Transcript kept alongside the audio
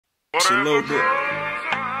A little bit.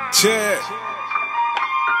 Chad.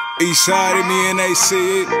 East side of me and they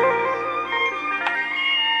see it.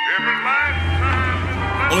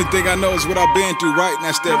 Only thing I know is what I've been through, right? And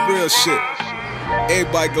that's that real shit.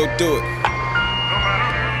 Everybody go do it.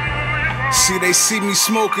 See, they see me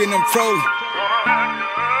smoking and frozen.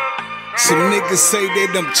 Some niggas say they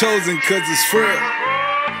done chosen cause it's real.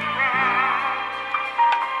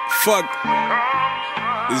 Fuck.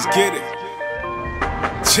 Let's get it.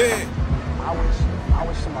 Chad. I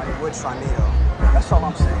wish somebody would try me though. That's all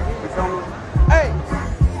I'm saying. You feel me? Hey!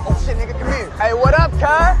 Oh shit, nigga, come here. Hey, what up,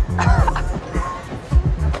 cuz?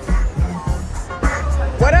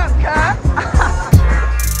 What up, cuz?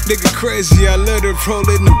 Nigga crazy, I let her roll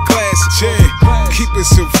in them glasses. Yeah. Keep it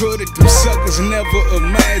so real that them suckers never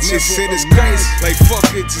imagine. Shit is crazy. Like fuck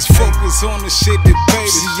it, just focus on the shit that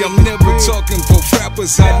pays. See, I'm never talking for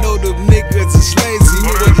rappers. I know them niggas is lazy.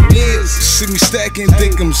 You know what it is. See me stacking,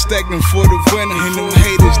 think I'm stacking for the winner. And them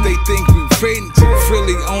haters, they think we fading.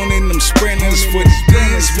 Really owning them sprinters for the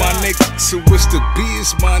beans, my nigga. So what's the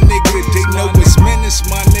biz, my nigga? They know it's menace,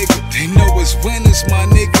 my nigga. They know it's winners, my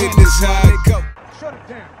nigga. This how it go. Shut it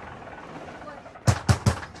down.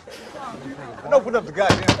 Open up the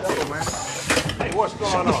goddamn door, man. Hey, what's going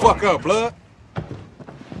on? Shut the fuck up, blood.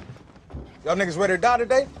 Y'all niggas ready to die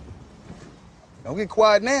today? Don't get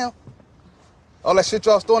quiet now. All that shit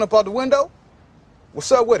y'all throwing up out the window? What's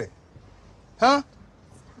up with it? Huh?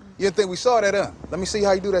 You didn't think we saw that, huh? Let me see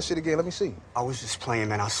how you do that shit again. Let me see. I was just playing,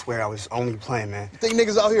 man. I swear I was only playing, man. You think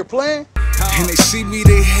niggas out here playing? And they see me,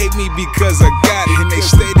 they hate me because I got it. And they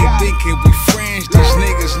steady thinking we friends. These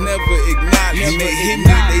niggas never acknowledge. And they hit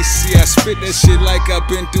me, they see I spit that shit like I've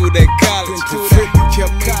been through that college. For 50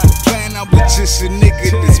 kept me the plan, I was just a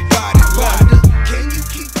nigga that's body.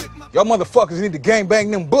 Y'all motherfuckers need to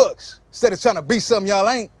gangbang them books instead of trying to be something y'all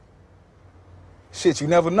ain't. Shit, you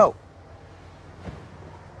never know.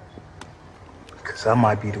 Cause I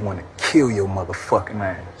might be the one to kill your motherfucking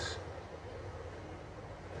ass.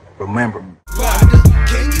 Remember me.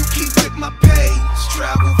 Can you keep with my pace?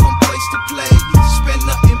 Travel from place to place. Spend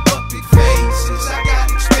nothing but big faces. I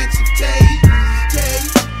got expensive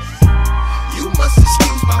taste. You must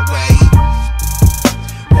excuse my way.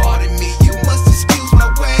 Pardon me, you must excuse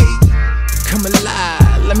my way. Come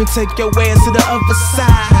alive, let me take your ass to the other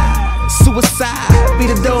side. Suicide, be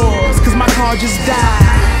the doors, cause my car just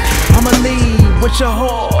died. I'ma leave with your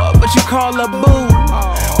whore, but you call her boo.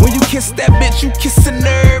 When you kiss that bitch, you kissing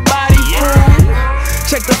everybody,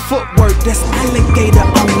 Check the footwork, that's alligator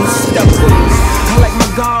on the steppers. I like my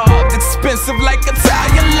garbs, expensive like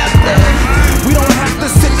Italian leather. We don't have to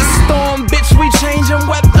sit the storm, bitch, we changing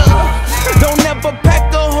weather. Don't ever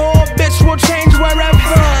pack a whore, bitch, we'll change wherever.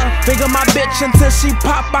 Figure my bitch until she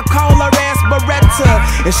pop, I call her ass Beretta.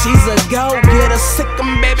 And she's a go-getter, sick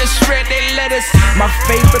 'em, baby, shred they lettuce. My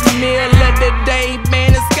favorite meal